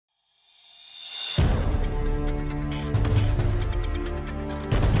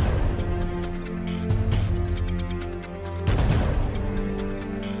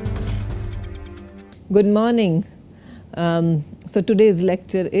Good morning. So today's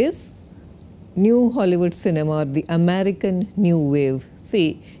lecture is New Hollywood Cinema, or the American New Wave.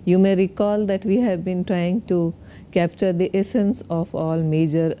 See, you may recall that we have been trying to capture the essence of all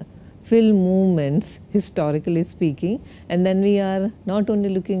major film movements, historically speaking, and then we are not only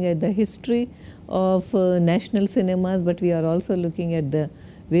looking at the history of national cinemas, but we are also looking at the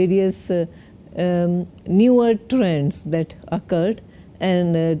various newer trends that occurred,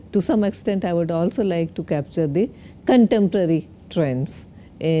 and to some extent I would also like to capture the contemporary trends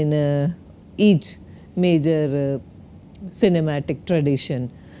in each major cinematic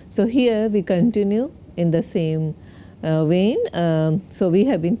tradition. So here we continue in the same vein. So we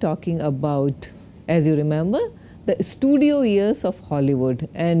have been talking about, as you remember, the studio years of Hollywood,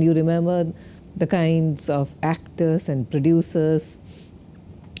 and you remember the kinds of actors and producers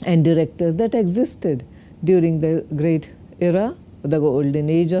and directors that existed during the great era, the golden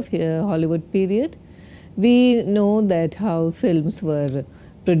age of Hollywood period. We know that how films were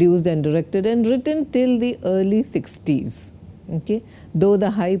produced and directed and written till the early 60s, okay? Though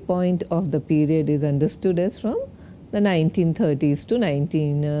the high point of the period is understood as from the 1930s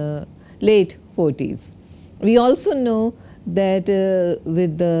to late 40s. We also know that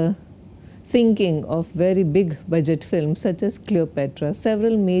with the sinking of very big budget films such as Cleopatra,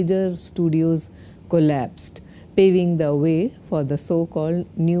 several major studios collapsed, paving the way for the so-called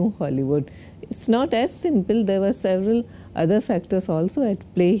New Hollywood. It's not as simple. There were several other factors also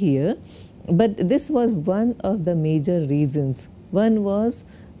at play here, but this was one of the major reasons. One was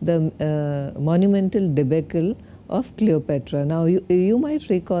the monumental debacle of Cleopatra. Now you might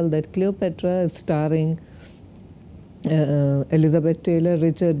recall that Cleopatra is starring Elizabeth Taylor,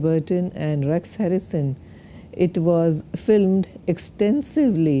 Richard Burton and Rex Harrison. It was filmed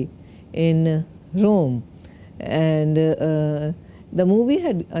extensively in Rome, and the movie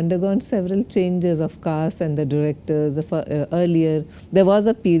had undergone several changes of cast and the directors. Earlier there was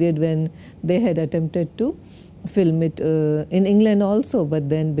a period when they had attempted to film it in England also, but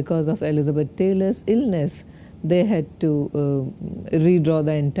then because of Elizabeth Taylor's illness they had to redraw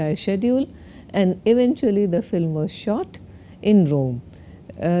the entire schedule, and eventually the film was shot in Rome.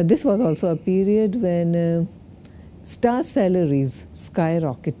 This was also a period when star salaries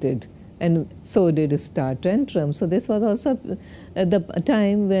skyrocketed, and so did star tantrums. So this was also the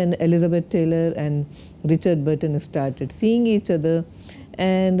time when Elizabeth Taylor and Richard Burton started seeing each other,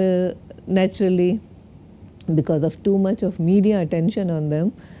 and naturally, because of too much of media attention on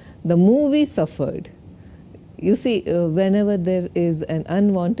them, the movie suffered. You see, whenever there is an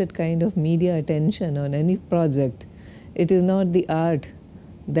unwanted kind of media attention on any project, it is not the art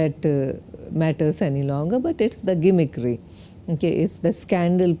that matters any longer, but it's the gimmickry. Okay, it's the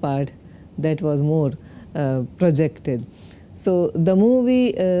scandal part that was more projected. So the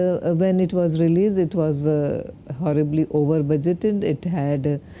movie, when it was released, it was horribly over budgeted. It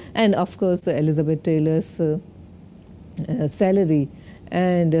had, and of course, Elizabeth Taylor's salary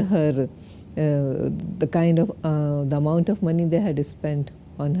and her the kind of the amount of money they had spent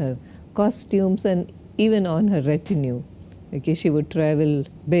on her costumes and even on her retinue. Okay, she would travel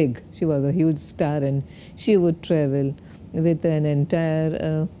big. She was a huge star, and she would travel with an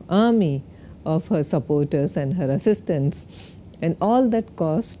entire army of her supporters and her assistants, and all that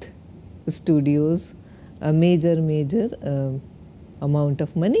cost studios a major amount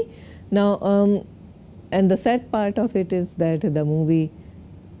of money. Now, and the sad part of it is that the movie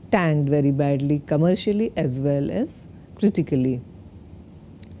tanked very badly commercially as well as critically.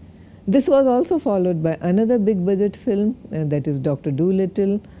 This was also followed by another big budget film, that is Dr.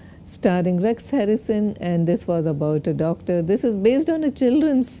 Dolittle, starring Rex Harrison, and this was about a doctor. This is based on a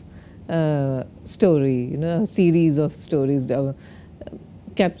children's story, you know, a series of stories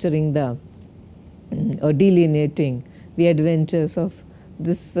capturing the or delineating the adventures of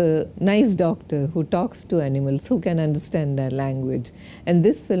this nice doctor who talks to animals, who can understand their language. And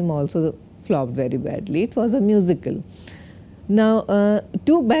this film also flopped very badly. It was a musical. Now,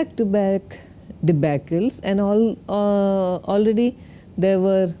 two back-to-back debacles, and already there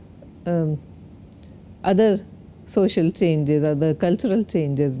were other social changes, other cultural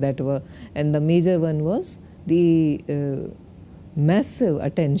changes that were, and the major one was the massive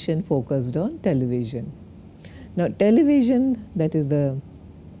attention focused on television. Now, television, that is the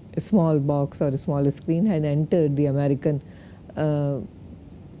small box or a small screen, had entered the American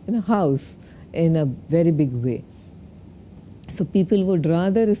house in a very big way. So people would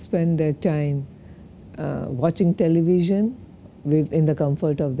rather spend their time watching television in the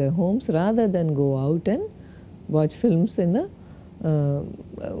comfort of their homes rather than go out and watch films in the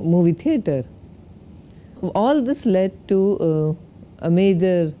movie theater. All this led to a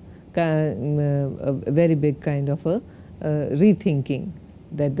major a very big kind of a rethinking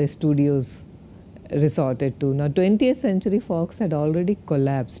that the studios resorted to. Now, 20th Century Fox had already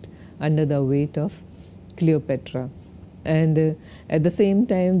collapsed under the weight of Cleopatra, and at the same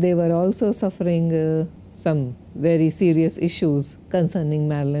time they were also suffering some very serious issues concerning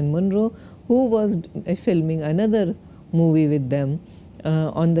Marilyn Monroe, who was filming another movie with them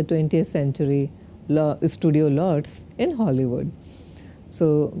on the 20th Century studio lots in Hollywood.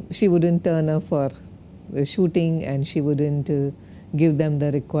 So she wouldn't turn up for shooting, and she wouldn't give them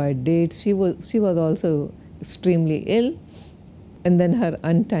the required dates. She was also extremely ill, and then her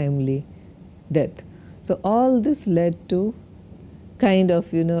untimely death. So all this led to kind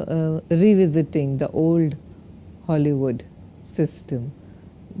of revisiting the old Hollywood system,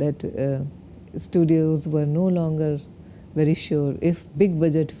 that studios were no longer very sure if big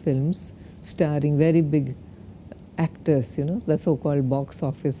budget films starring very big actors, the so-called box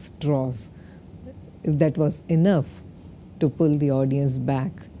office draws, if that was enough to pull the audience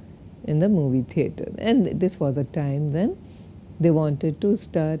back in the movie theater. And this was a time when they wanted to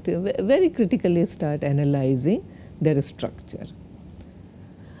start, very critically start analyzing their structure.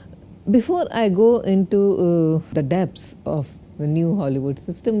 Before I go into the depths of the new Hollywood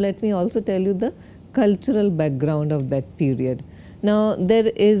system, let me also tell you the cultural background of that period. Now,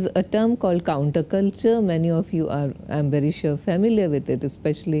 there is a term called counterculture. Many of you are, I'm very sure, familiar with it,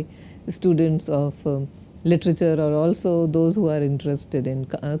 especially students of literature, or also those who are interested in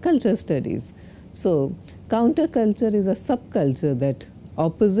culture studies. So, counterculture is a subculture that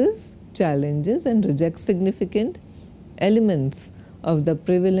opposes, challenges, and rejects significant elements of the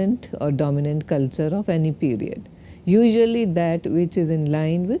prevalent or dominant culture of any period, usually that which is in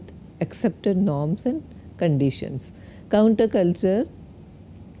line with accepted norms and conditions. Counterculture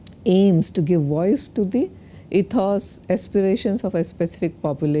aims to give voice to the ethos, aspirations of a specific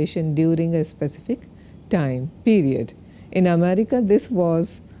population during a specific time period. In America, this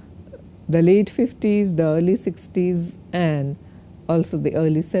was the late 50s, the early 60s, and also the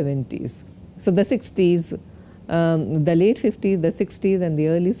early 70s. So the 60s, the late 50s, the 60s, and the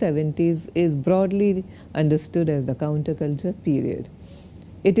early 70s is broadly understood as the counterculture period.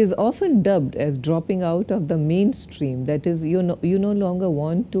 It is often dubbed as dropping out of the mainstream. That is, you no longer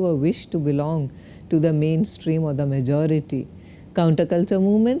want to or wish to belong to the mainstream or the majority. Counterculture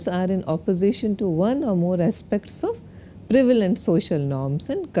movements are in opposition to one or more aspects of prevalent social norms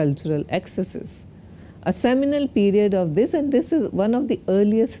and cultural excesses. A seminal period of this, and this is one of the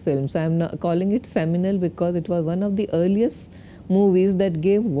earliest films. I am not calling it seminal because it was one of the earliest movies that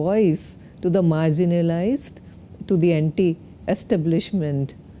gave voice to the marginalized, to the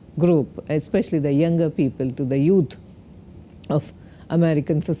anti-establishment group, especially the younger people, to the youth of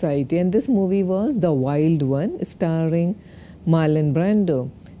American society. And this movie was The Wild One, starring Marlon Brando.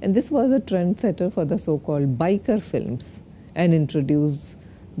 And this was a trendsetter for the so-called biker films and introduced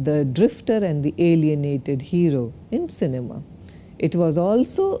the drifter and the alienated hero in cinema. It was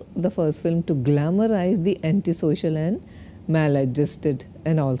also the first film to glamorize the antisocial and maladjusted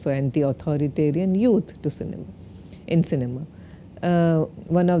and also anti-authoritarian youth to cinema. In cinema,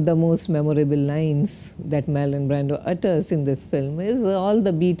 one of the most memorable lines that Marlon Brando utters in this film is, "All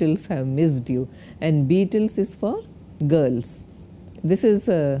the Beatles have missed you," and Beatles is for girls. This is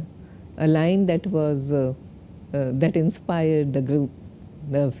a line that was that inspired the group,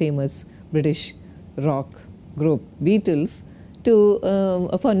 the famous British rock group Beatles,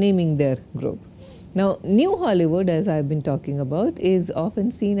 for naming their group. Now, New Hollywood, as I've been talking about, is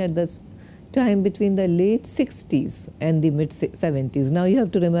often seen at the time between the late 60s and the mid 70s. Now, you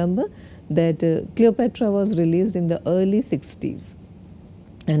have to remember that Cleopatra was released in the early 60s,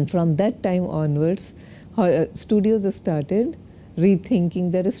 and from that time onwards, studios started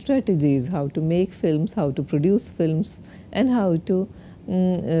rethinking their strategies, how to make films, how to produce films, and how to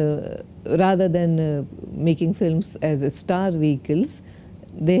rather than making films as star vehicles,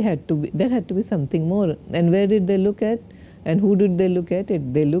 there had to be something more. And where did they look at, and who did they look at?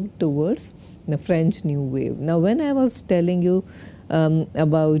 They looked towards the French New Wave. Now, when I was telling you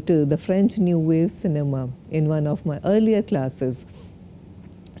about the French New Wave cinema in one of my earlier classes,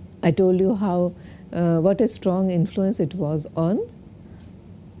 I told you how what a strong influence it was on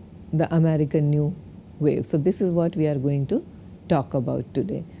the American New Wave. So this is what we are going to talk about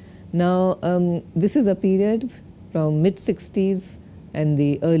today. Now, this is a period from mid-60s and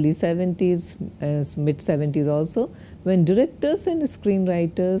the early 70s, mid-70s also, when directors and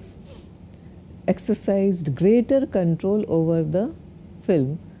screenwriters exercised greater control over the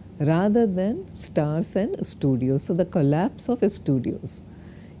film rather than stars and studios. So the collapse of studios.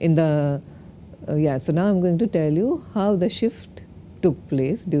 In the so now I'm going to tell you how the shift took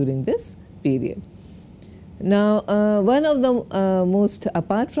place during this period. Now, one of the most,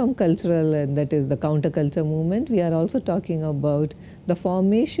 apart from cultural, and that is the counterculture movement, we are also talking about the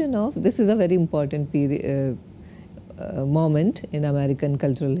formation of, this is a very important period, moment in American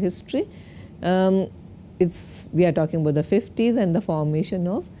cultural history. We are talking about the 50s and the formation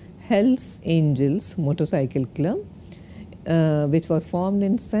of Hells Angels Motorcycle Club, which was formed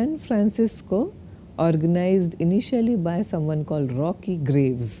in San Francisco, organized initially by someone called Rocky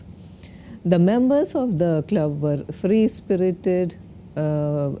Graves. The members of the club were free-spirited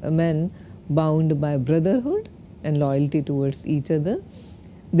men bound by brotherhood and loyalty towards each other.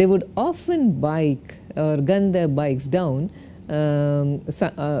 They would often bike or gun their bikes down in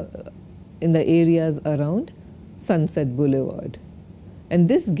the areas around Sunset Boulevard. And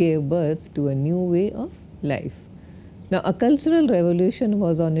this gave birth to a new way of life. Now, a cultural revolution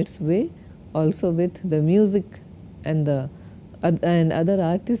was on its way also with the music and other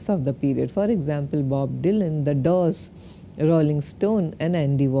artists of the period. For example, Bob Dylan, The Doors, Rolling Stone and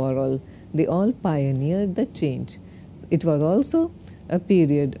Andy Warhol, they all pioneered the change. It was also a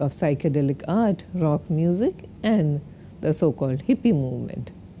period of psychedelic art, rock music and the so-called hippie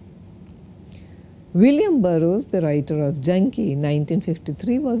movement. William Burroughs, the writer of Junkie in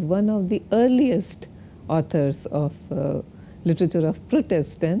 1953, was one of the earliest authors of literature of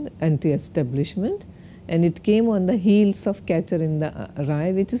protest and anti-establishment, and it came on the heels of Catcher in the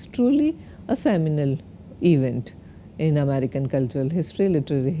Rye, which is truly a seminal event in American cultural history,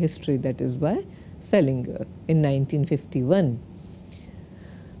 literary history, that is by Salinger in 1951.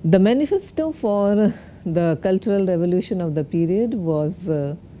 The manifesto for the cultural revolution of the period was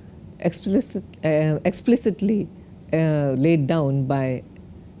explicitly laid down by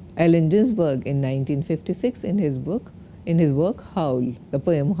Allen Ginsberg in 1956 in his work Howl, the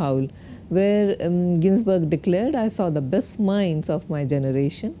poem Howl, where Ginsberg declared, "I saw the best minds of my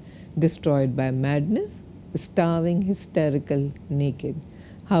generation destroyed by madness, starving, hysterical, naked."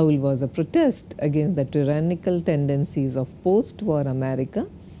 Howl was a protest against the tyrannical tendencies of post-war America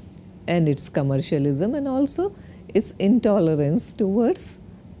and its commercialism, and also its intolerance towards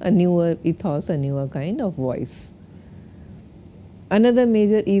a newer ethos, a newer kind of voice. Another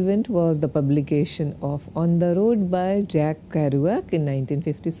major event was the publication of On the Road by Jack Kerouac in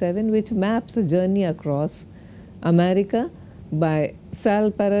 1957, which maps a journey across America by Sal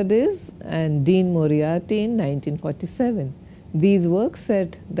Paradis and Dean Moriarty in 1947. These works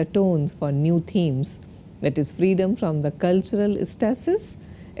set the tone for new themes, that is freedom from the cultural stasis,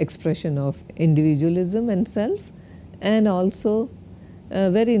 expression of individualism and self, and also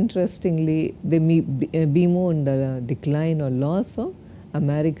very interestingly, they bemoan the decline or loss of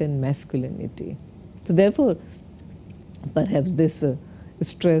American masculinity. So therefore, perhaps this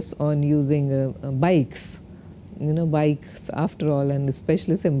stress on using bikes, bikes after all, and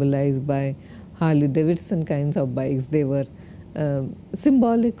especially symbolized by Harley Davidson kinds of bikes, they were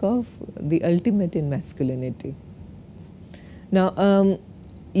symbolic of the ultimate in masculinity. Now,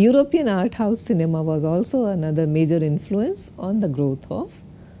 European art house cinema was also another major influence on the growth of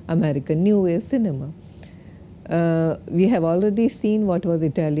American New Wave cinema. We have already seen what was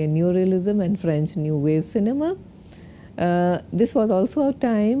Italian Neorealism and French New Wave cinema. This was also a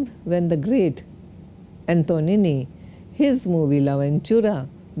time when the great Antonioni, his movie L'Avventura,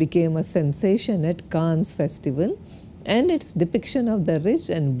 became a sensation at Cannes Festival, and its depiction of the rich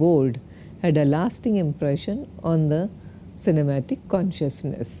and bold had a lasting impression on the cinematic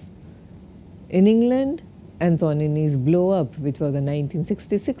consciousness. In England, Antonioni's Blow Up, which was a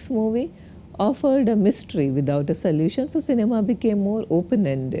 1966 movie, offered a mystery without a solution, so cinema became more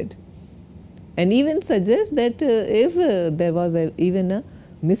open-ended, and even suggests that if there was even a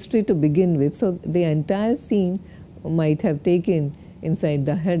mystery to begin with, so the entire scene might have taken inside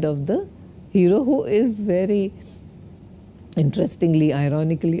the head of the hero, who is very interestingly,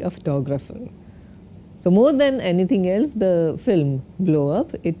 ironically, a photographer. So more than anything else, the film Blow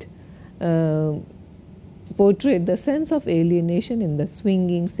Up, it portrayed the sense of alienation in the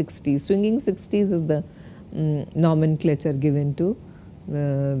swinging 60s. Swinging 60s is the nomenclature given to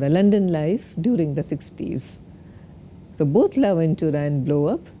the London life during the 60s. So both L'Avventura and Blow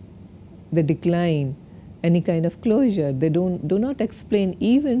Up, they decline any kind of closure. They do not explain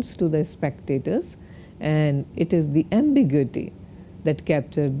events to the spectators, and it is the ambiguity that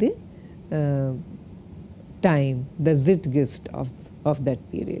captured the time, the Zeitgeist of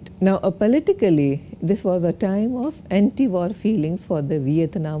that period. Now, politically, this was a time of anti-war feelings for the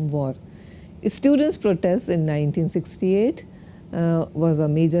Vietnam War. Students' protests in 1968 was a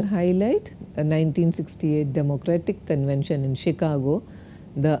major highlight. A 1968 Democratic Convention in Chicago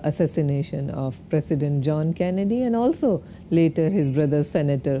the assassination of President John Kennedy and also later his brother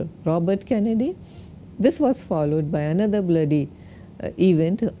Senator Robert Kennedy. This was followed by another bloody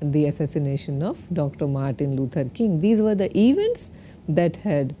event, the assassination of Dr. Martin Luther King. These were the events that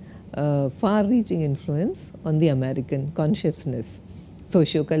had far-reaching influence on the American consciousness.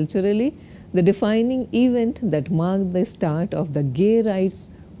 Socioculturally, the defining event that marked the start of the gay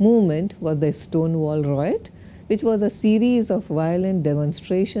rights movement was the Stonewall Riot, which was a series of violent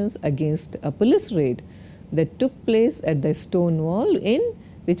demonstrations against a police raid that took place at the Stonewall Inn,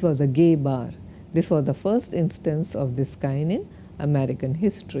 which was a gay bar. This was the first instance of this kind in American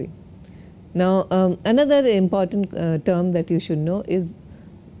history. Now, another important term that you should know is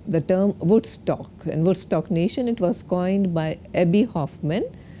the term Woodstock. And Woodstock Nation, it was coined by Abbie Hoffman.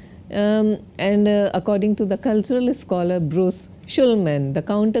 According to the cultural scholar Bruce Schulman, the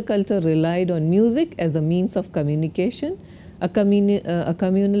counterculture relied on music as a means of communication, a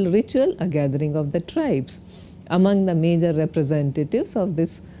communal ritual, a gathering of the tribes. Among the major representatives of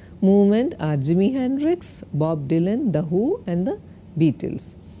this movement are Jimi Hendrix, Bob Dylan, The Who, and the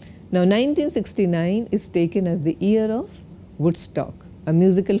Beatles. Now, 1969 is taken as the year of Woodstock, a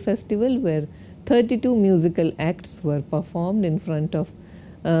musical festival where 32 musical acts were performed in front of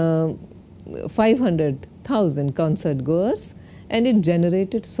 500,000 concert goers, and it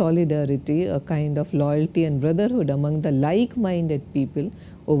generated solidarity, a kind of loyalty and brotherhood among the like-minded people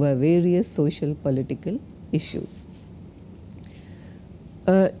over various social political issues.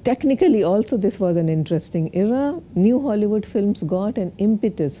 Technically also this was an interesting era. New Hollywood films got an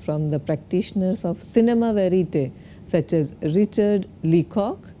impetus from the practitioners of cinema verite such as Richard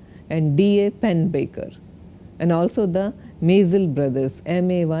Leacock and D.A. Pennebaker, and also the Maysles brothers,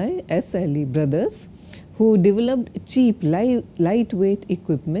 M-A-Y-S-L-E brothers, who developed cheap lightweight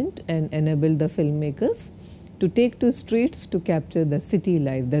equipment and enabled the filmmakers to take to streets to capture the city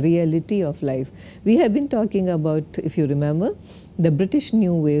life, the reality of life. We have been talking about, if you remember, the British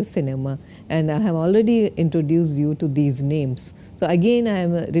New Wave cinema, and I have already introduced you to these names. So again, I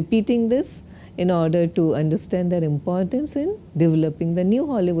am repeating this in order to understand their importance in developing the new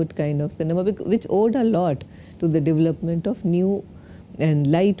Hollywood kind of cinema, which owed a lot to the development of new and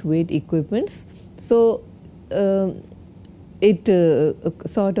lightweight equipments. So it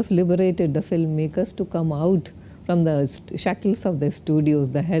sort of liberated the filmmakers to come out from the shackles of the studios,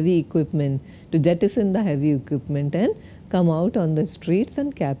 the heavy equipment, to jettison the heavy equipment and come out on the streets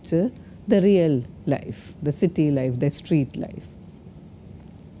and capture the real life, the city life, the street life.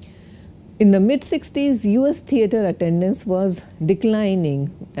 In the mid-60s, US theatre attendance was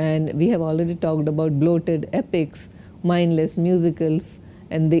declining, and we have already talked about bloated epics, mindless musicals,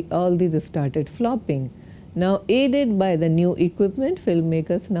 and all these started flopping. Now, aided by the new equipment,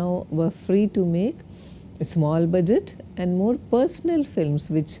 filmmakers now were free to make a small budget and more personal films,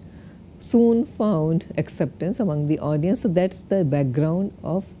 which soon found acceptance among the audience. So that's the background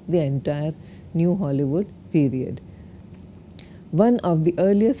of the entire New Hollywood period. One of the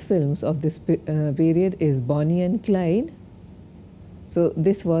earliest films of this period is Bonnie and Clyde. So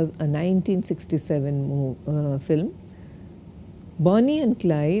this was a 1967 film. Bonnie and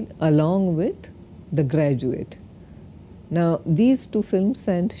Clyde along with The Graduate. Now these two films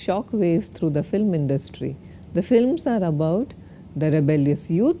sent shock waves through the film industry. The films are about the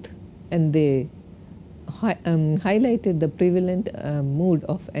rebellious youth, and they highlighted the prevalent mood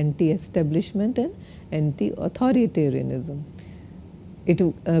of anti-establishment and anti-authoritarianism. It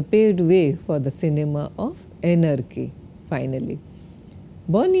paved way for the cinema of anarchy, finally.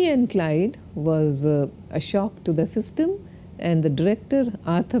 Bonnie and Clyde was a shock to the system, and the director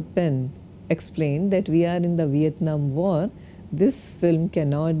Arthur Penn explained that we are in the Vietnam War. This film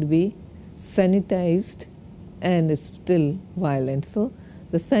cannot be sanitized and is still violent. So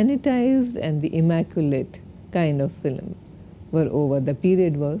the sanitized and the immaculate kind of film were over. The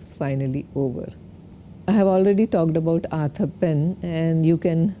period was finally over. I have already talked about Arthur Penn, and you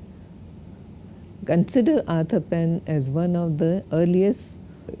can consider Arthur Penn as one of the earliest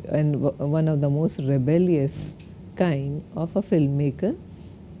and one of the most rebellious kind of a filmmaker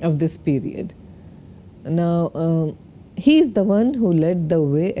of this period. Now, he is the one who led the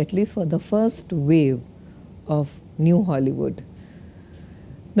way, at least for the first wave of New Hollywood.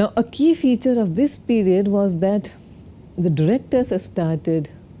 Now, a key feature of this period was that the directors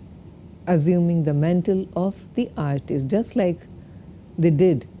started assuming the mantle of the artist, just like they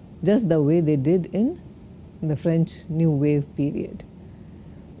did, just the way they did in the French New Wave period.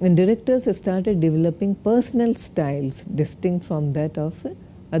 And directors started developing personal styles distinct from that of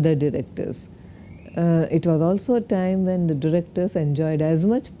other directors. It was also a time when the directors enjoyed as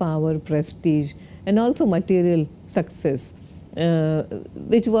much power, prestige, and also material success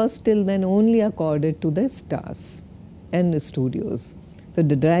which was till then only accorded to the stars and the studios. So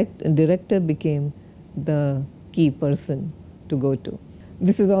the director became the key person to go to.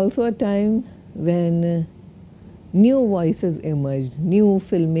 This is also a time when new voices emerged, new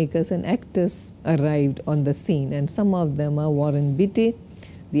filmmakers and actors arrived on the scene, and some of them are Warren Beatty,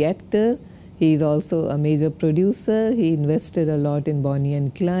 the actor. He is also a major producer. He invested a lot in Bonnie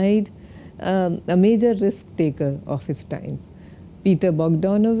and Clyde, a major risk taker of his times. Peter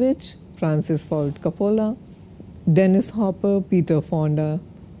Bogdanovich, Francis Ford Coppola, Dennis Hopper, Peter Fonda,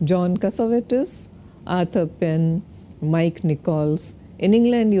 John Cassavetes, Arthur Penn, Mike Nichols. In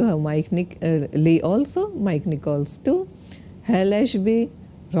England, you have Mike Leigh also, Mike Nichols too, Hal Ashby,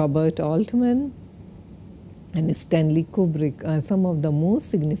 Robert Altman, and Stanley Kubrick are some of the most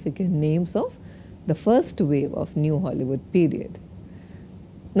significant names of the first wave of New Hollywood period.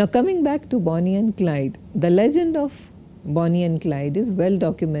 Now coming back to Bonnie and Clyde, the legend of Bonnie and Clyde is well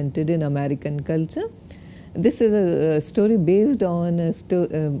documented in American culture. This is a story based on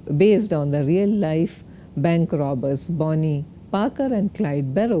the real life bank robbers Bonnie Parker and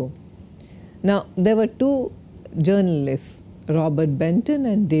Clyde Barrow. Now there were two journalists, Robert Benton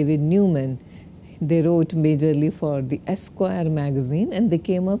and David Newman. They wrote majorly for the Esquire magazine, and they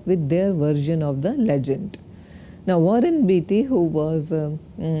came up with their version of the legend. Now Warren Beatty, who was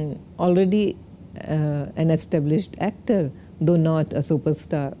already an established actor, though not a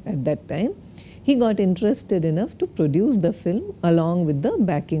superstar at that time, he got interested enough to produce the film along with the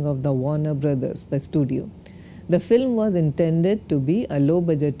backing of the Warner Brothers, the studio. The film was intended to be a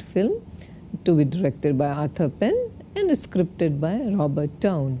low-budget film to be directed by Arthur Penn and scripted by Robert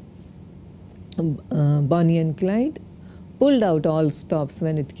Towne. Bonnie and Clyde pulled out all stops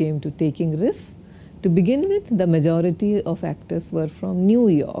when it came to taking risks. To begin with, the majority of actors were from New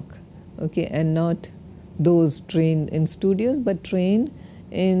York, okay, and not those trained in studios, but trained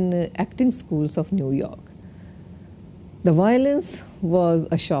in acting schools of New York. The violence was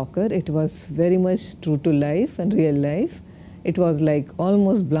a shocker. It was very much true to life and real life. It was like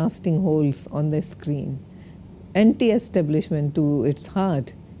almost blasting holes on the screen. Anti-establishment to its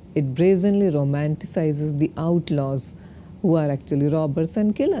heart, it brazenly romanticizes the outlaws who are actually robbers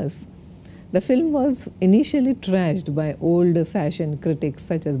and killers. The film was initially trashed by old-fashioned critics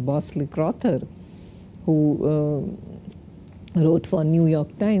such as Bosley Crowther, who wrote for New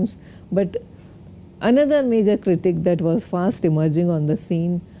York Times, but another major critic that was fast emerging on the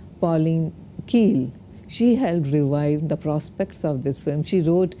scene, Pauline Kael, she helped revive the prospects of this film. She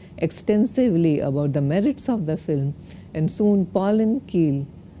wrote extensively about the merits of the film, and soon Pauline Kael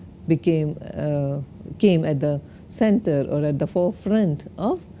came at the center or at the forefront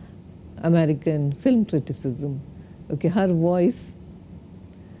of American film criticism. Okay, her voice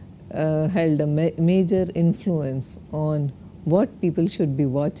held a major influence on what people should be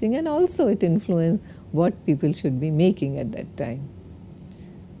watching, and also it influenced what people should be making at that time.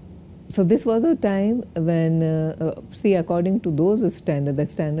 So this was a time when, according to those standards, the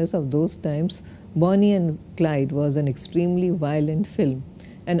standards of those times, Bonnie and Clyde was an extremely violent film.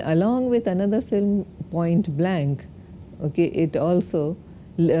 And along with another film, Point Blank, okay, it also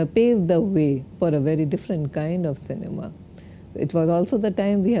paved the way for a very different kind of cinema. It was also the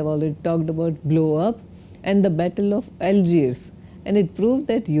time we have already talked about Blow Up and the Battle of Algiers, and it proved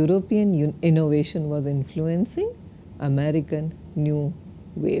that European innovation was influencing American new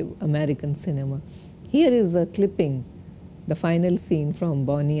wave, American cinema. Here is a clipping, the final scene from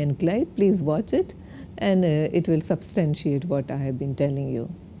Bonnie and Clyde. Please watch it, and it will substantiate what I have been telling you.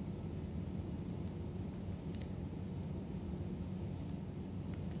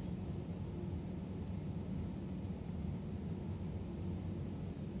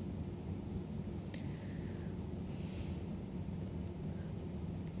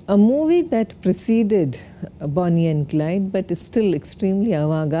 A movie that preceded Bonnie and Clyde, but is still extremely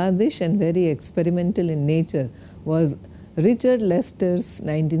avant-garde-ish and very experimental in nature, was Richard Lester's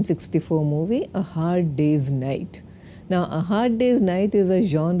 1964 movie, A Hard Day's Night. Now, A Hard Day's Night is a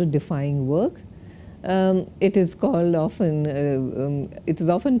genre-defying work. It is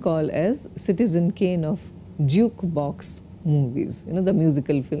often called as Citizen Kane of jukebox movies, the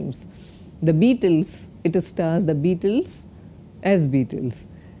musical films. The Beatles, it stars the Beatles as Beatles.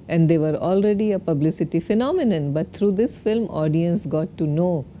 And they were already a publicity phenomenon, but through this film, audience got to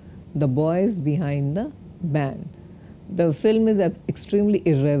know the boys behind the band. The film is extremely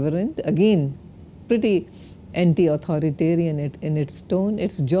irreverent, again, pretty anti-authoritarian in its tone.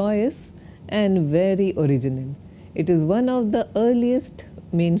 It's joyous and very original. It is one of the earliest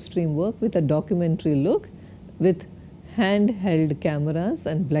mainstream work with a documentary look, with handheld cameras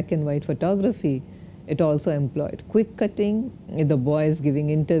and black and white photography. It also employed quick cutting, with the boys giving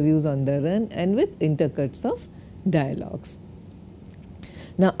interviews on the run and with intercuts of dialogues.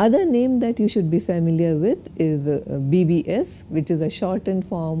 Now, other name that you should be familiar with is BBS, which is a shortened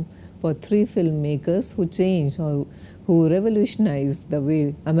form for three filmmakers who changed or who revolutionized the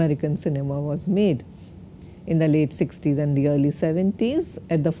way American cinema was made in the late 60s and the early 70s,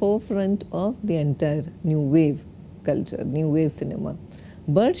 at the forefront of the entire new wave culture, new wave cinema.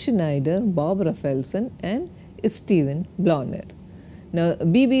 Bert Schneider, Bob Rafelson, and Steven Blauner. Now,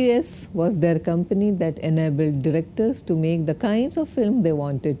 BBS was their company that enabled directors to make the kinds of film they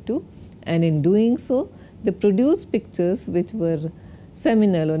wanted to, and in doing so, they produced pictures which were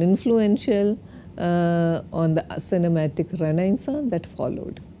seminal or influential on the cinematic renaissance that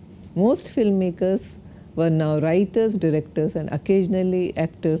followed. Most filmmakers were now writers, directors, and occasionally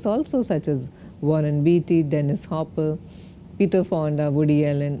actors also, such as Warren Beatty, Dennis Hopper, Peter Fonda, Woody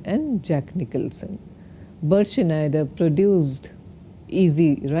Allen, and Jack Nicholson. Bert Schneider produced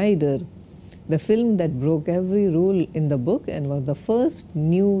Easy Rider, the film that broke every rule in the book and was the first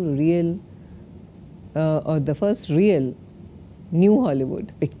new real new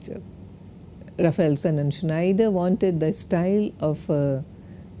Hollywood picture. Rafelson and Schneider wanted the style of a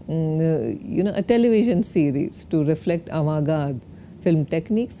television series to reflect avant-garde film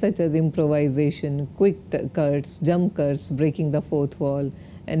techniques such as improvisation, quick cuts, jump cuts, breaking the fourth wall,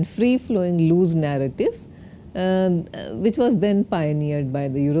 and free-flowing loose narratives, which was then pioneered by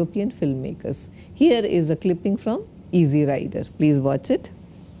the European filmmakers. Here is a clipping from Easy Rider. Please watch it.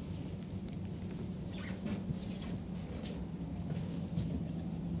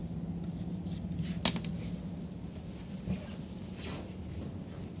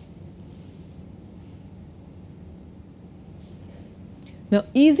 Now,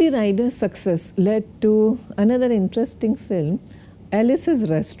 Easy Rider's success led to another interesting film, Alice's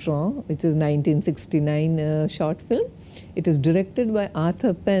Restaurant, which is 1969 short film. It is directed by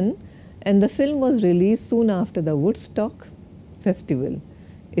Arthur Penn, and the film was released soon after the Woodstock Festival.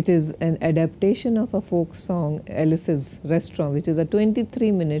 It is an adaptation of a folk song, Alice's Restaurant, which is a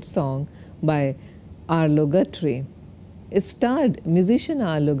 23-minute song by Arlo Guthrie. It starred musician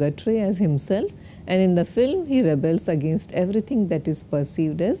Arlo Guthrie as himself, and in the film he rebels against everything that is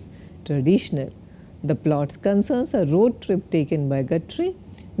perceived as traditional. The plot concerns a road trip taken by Guthrie,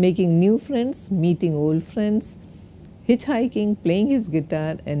 making new friends, meeting old friends, hitchhiking, playing his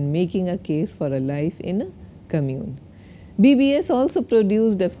guitar, and making a case for a life in a commune. BBS also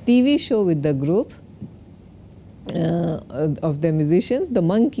produced a TV show with the group of the musicians, the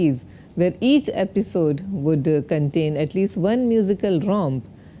Monkees, where each episode would contain at least one musical romp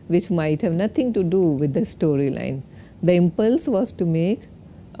which might have nothing to do with the storyline. The impulse was to make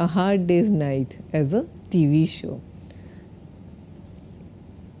A Hard Day's Night as a TV show.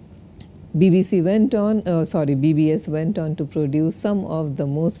 BBS went on to produce some of the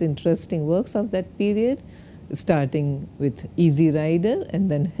most interesting works of that period, starting with Easy Rider and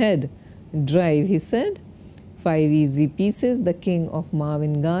then Head, Drive, he said, Five Easy Pieces, The King of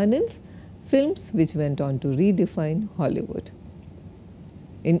Marvin Gardens, films which went on to redefine Hollywood.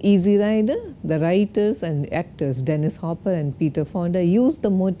 In Easy Rider, the writers and actors Dennis Hopper and Peter Fonda used the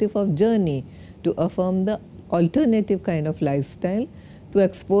motif of journey to affirm the alternative kind of lifestyle, to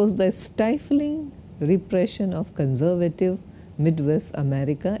expose the stifling repression of conservative Midwest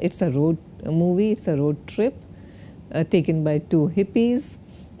America. It's a road movie, it's a road trip taken by two hippies,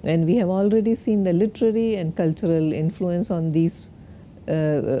 and we have already seen the literary and cultural influence on these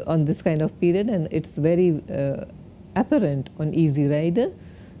on this kind of period, and it's very apparent on Easy Rider.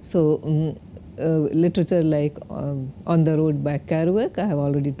 So literature like On the Road by Kerouac, I have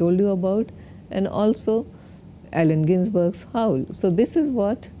already told you about, and also Allen Ginsberg's Howl. So this is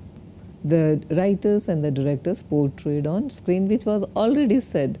what the writers and the directors portrayed on screen, which was already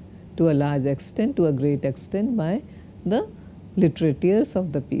said to a large extent, to a great extent, by the literateurs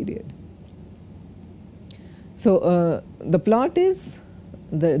of the period. So the plot is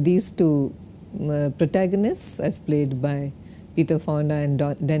these two protagonists, as played by Peter Fonda and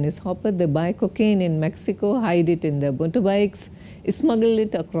Dennis Hopper, they buy cocaine in Mexico, hide it in their motorbikes, smuggle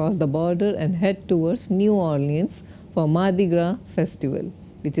it across the border, and head towards New Orleans for Mardi Gras festival,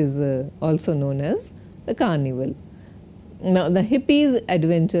 which is also known as the Carnival. Now, the hippies'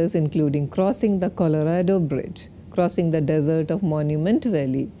 adventures including crossing the Colorado Bridge, crossing the desert of Monument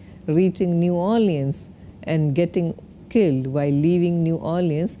Valley, reaching New Orleans, and getting killed while leaving New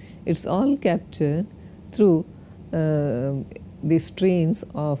Orleans, it's all captured through the strains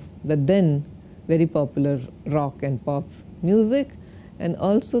of the then very popular rock and pop music, and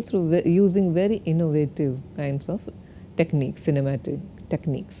also through using very innovative kinds of techniques, cinematic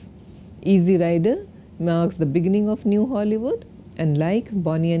techniques. Easy Rider marks the beginning of New Hollywood, and like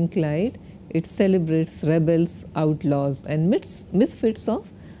Bonnie and Clyde, it celebrates rebels, outlaws, and misfits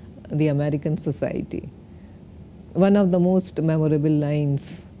of the American society. One of the most memorable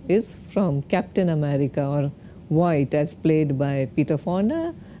lines is from Captain America, or White, as played by Peter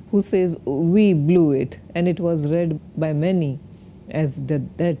Fonda, who says, "We blew it," and it was read by many as the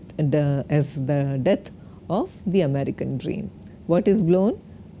death of the American dream. What is blown?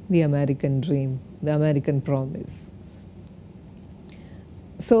 The American dream, the American promise.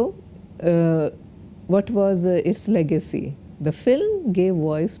 So, what was its legacy? The film gave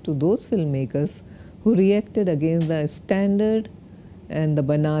voice to those filmmakers who reacted against the standard and the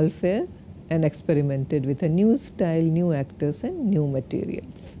banal fare and experimented with a new style, new actors, and new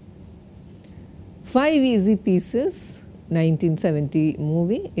materials. Five Easy Pieces, 1970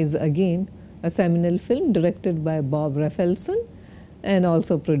 movie, is again a seminal film directed by Bob Rafelson and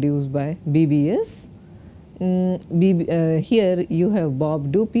also produced by BBS. Here you have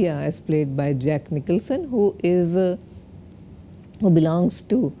Bob Dupia as played by Jack Nicholson, who belongs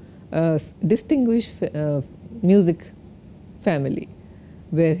to a distinguished music family,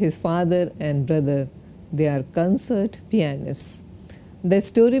 where his father and brother, they are concert pianists. The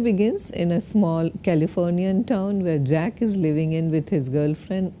story begins in a small Californian town where Jack is living in with his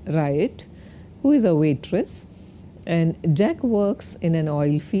girlfriend Riot, who is a waitress, and Jack works in an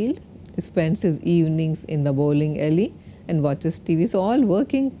oil field, spends his evenings in the bowling alley and watches TV. So all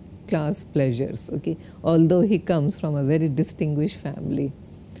working class pleasures, okay, although he comes from a very distinguished family.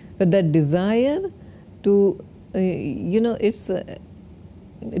 But that desire to, it's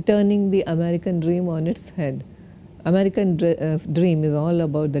turning the American dream on its head. American dream is all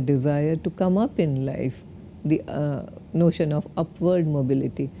about the desire to come up in life, the notion of upward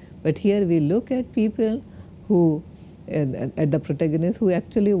mobility. But here we look at people who, at the protagonist, who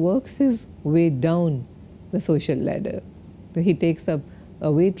actually works his way down the social ladder. So he takes up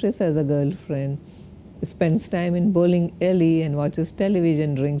a waitress as a girlfriend, spends time in bowling alley and watches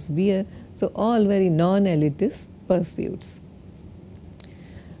television, drinks beer. So all very non-elitist pursuits.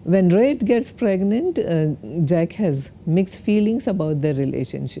 When Riot gets pregnant, Jack has mixed feelings about their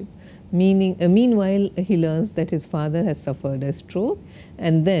relationship. Meanwhile, he learns that his father has suffered a stroke,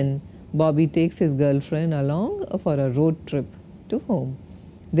 and then Bobby takes his girlfriend along for a road trip to home.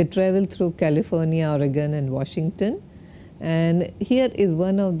 They travel through California, Oregon, and Washington. And here is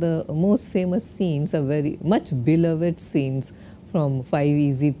one of the most famous scenes, a very much beloved scenes from Five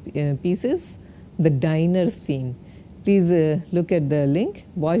Easy Pieces, the diner scene. Please look at the link,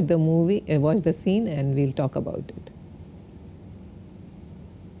 watch the movie, watch the scene, and we'll talk about it.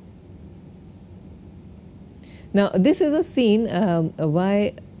 Now, this is a scene,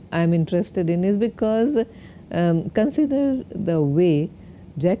 why I'm interested in is because consider the way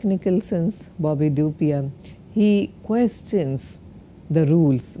Jack Nicholson's Bobby Dupia, he questions the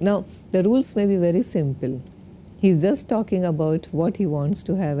rules. Now, the rules may be very simple. He's just talking about what he wants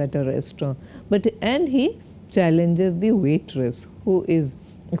to have at a restaurant, and he challenges the waitress, who is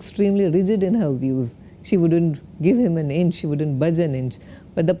extremely rigid in her views. She wouldn't give him an inch, she wouldn't budge an inch.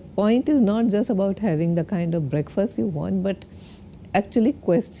 But the point is not just about having the kind of breakfast you want, but actually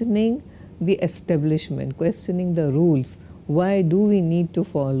questioning the establishment, questioning the rules. Why do we need to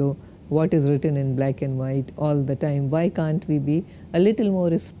follow what is written in black and white all the time? Why can't we be a little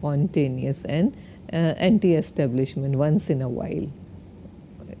more spontaneous and anti-establishment once in a while?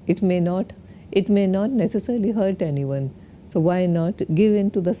 It may not necessarily hurt anyone. So why not give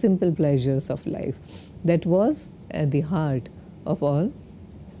in to the simple pleasures of life? That was at the heart of all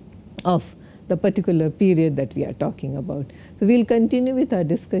of the particular period that we are talking about. So we'll continue with our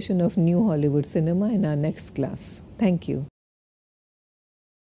discussion of New Hollywood cinema in our next class. Thank you.